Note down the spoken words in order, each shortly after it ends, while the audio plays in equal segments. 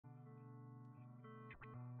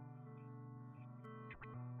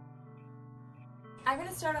I'm going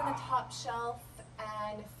to start on the top shelf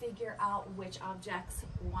and figure out which objects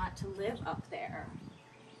want to live up there.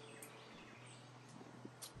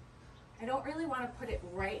 I don't really want to put it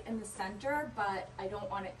right in the center, but I don't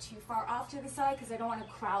want it too far off to the side because I don't want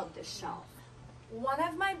to crowd this shelf. One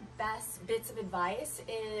of my best bits of advice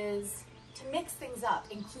is to mix things up,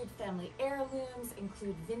 include family heirlooms,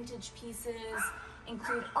 include vintage pieces,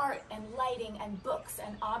 include art and lighting and books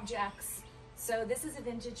and objects. So this is a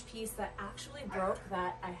vintage piece that actually broke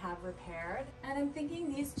that I have repaired. And I'm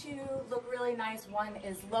thinking these two look really nice. One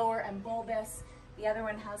is lower and bulbous. The other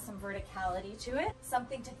one has some verticality to it.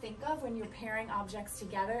 Something to think of when you're pairing objects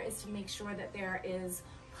together is to make sure that there is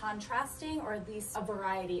contrasting or at least a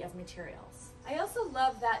variety of materials. I also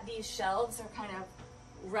love that these shelves are kind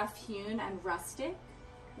of rough hewn and rustic,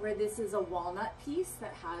 where this is a walnut piece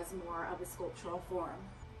that has more of a sculptural form.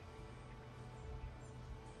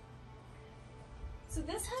 So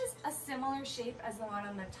this has a similar shape as the one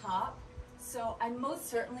on the top, so I most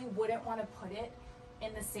certainly wouldn't want to put it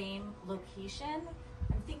in the same location.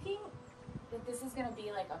 I'm thinking that this is going to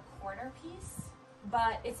be like a corner piece,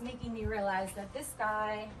 but it's making me realize that this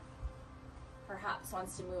guy perhaps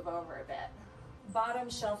wants to move over a bit. Bottom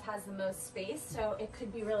shelf has the most space, so it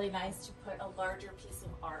could be really nice to put a larger piece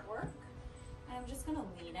of artwork. And I'm just going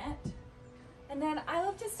to lean it. And then I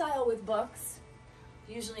love to style with books,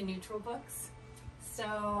 usually neutral books. So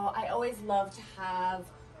I always love to have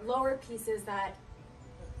lower pieces that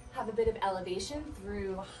have a bit of elevation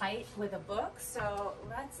through height with a book. So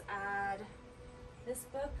let's add this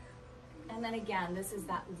book. And then again, this is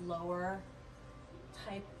that lower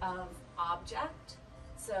type of object.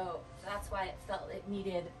 So that's why it felt it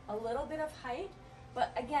needed a little bit of height.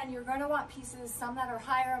 But again, you're going to want pieces, some that are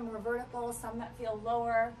higher and more vertical, some that feel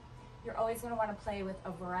lower. You're always going to want to play with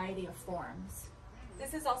a variety of forms.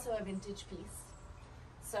 This is also a vintage piece.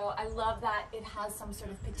 So I love that it has some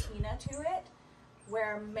sort of patina to it,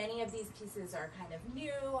 where many of these pieces are kind of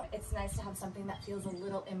new. It's nice to have something that feels a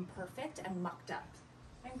little imperfect and mucked up.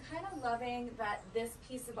 I'm kind of loving that this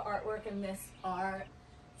piece of artwork and this are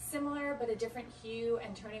similar but a different hue,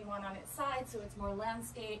 and turning one on its side so it's more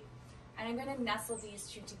landscape. And I'm going to nestle these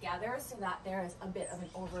two together so that there is a bit of an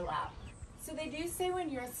overlap. So they do say when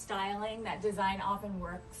you're styling that design often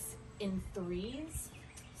works in threes.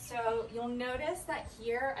 So you'll notice that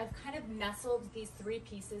here I've kind of nestled these three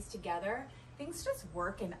pieces together. Things just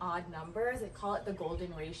work in odd numbers. They call it the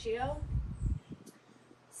golden ratio.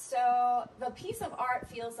 So the piece of art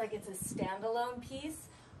feels like it's a standalone piece,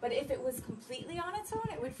 but if it was completely on its own,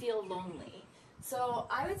 it would feel lonely. So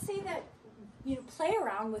I would say that, play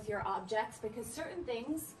around with your objects, because certain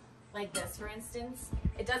things, like this for instance,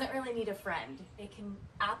 it doesn't really need a friend. It can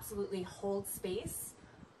absolutely hold space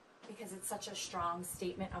because it's such a strong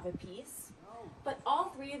statement of a piece. But all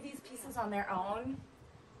three of these pieces on their own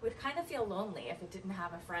would kind of feel lonely if it didn't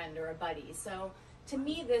have a friend or a buddy. So to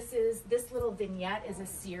me, this little vignette is a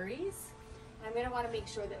series. And I'm going to want to make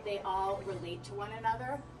sure that they all relate to one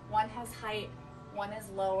another. One has height, one is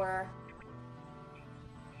lower.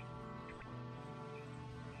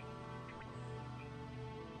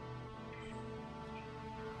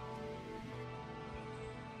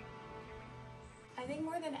 I think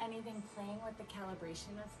more than anything, playing with the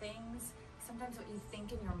calibration of things, sometimes what you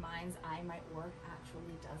think in your mind's eye might work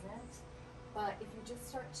actually doesn't. But if you just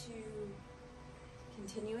start to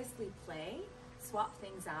continuously play, swap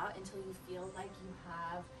things out until you feel like you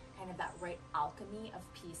have kind of that right alchemy of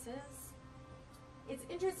pieces. It's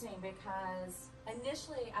interesting because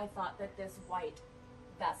initially I thought that this white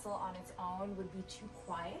vessel on its own would be too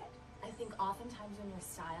quiet. I think oftentimes when you're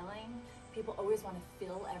styling, people always want to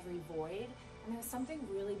fill every void. And there's something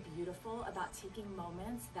really beautiful about taking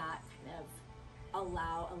moments that kind of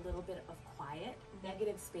allow a little bit of quiet.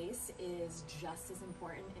 Negative space is just as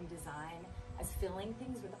important in design as filling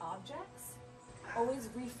things with objects. Always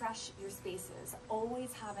refresh your spaces.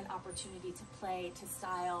 Always have an opportunity to play, to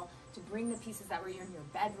style, to bring the pieces that were in your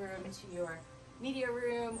bedroom into your media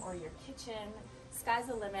room or your kitchen. Sky's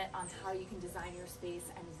the limit on how you can design your space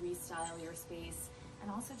and restyle your space,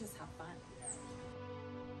 and also just have fun.